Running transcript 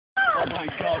Oh my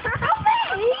god.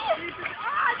 Robbie!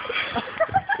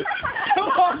 Come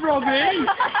on, Robbie!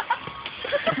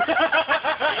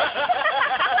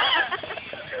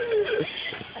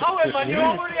 Oh wait, man, you're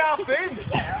already half in.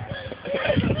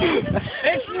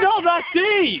 It's not that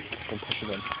deep!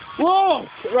 Whoa!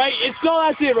 Right, it's not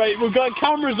that deep, right? We've got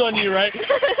cameras on you, right?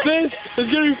 This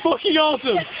is gonna be fucking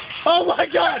awesome! Oh my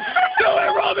god! Do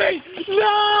it, Robbie!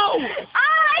 No!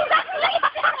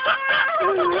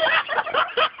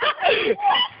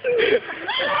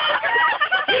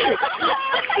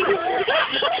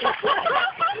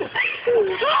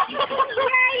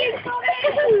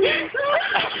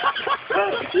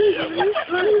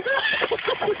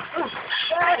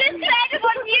 I just said it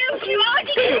on you. You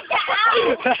already did that out.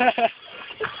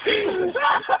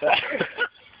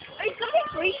 Are you going to be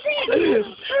freezing?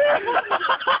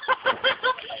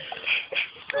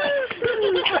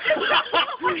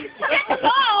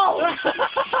 No!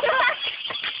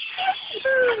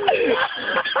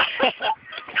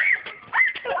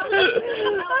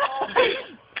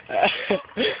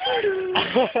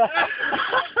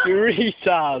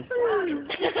 Retard.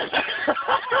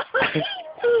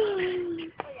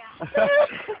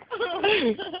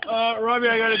 Robbie,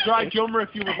 I got a dry jumper if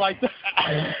you would like to.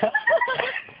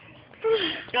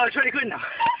 No, it's really good now.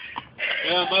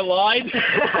 Am I lied? I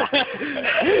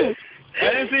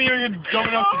didn't think you were dumb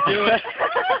enough to do it.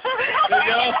 There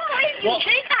you go. You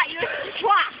did that, you're a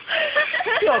twat.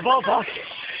 You're a ballpark.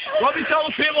 Robbie, tell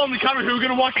the people on the camera who are going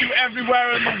to watch you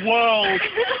everywhere in the world.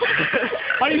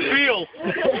 How do you feel?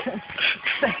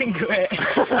 Angry.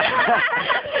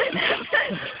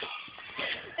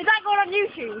 Is that going on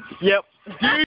YouTube? Yep.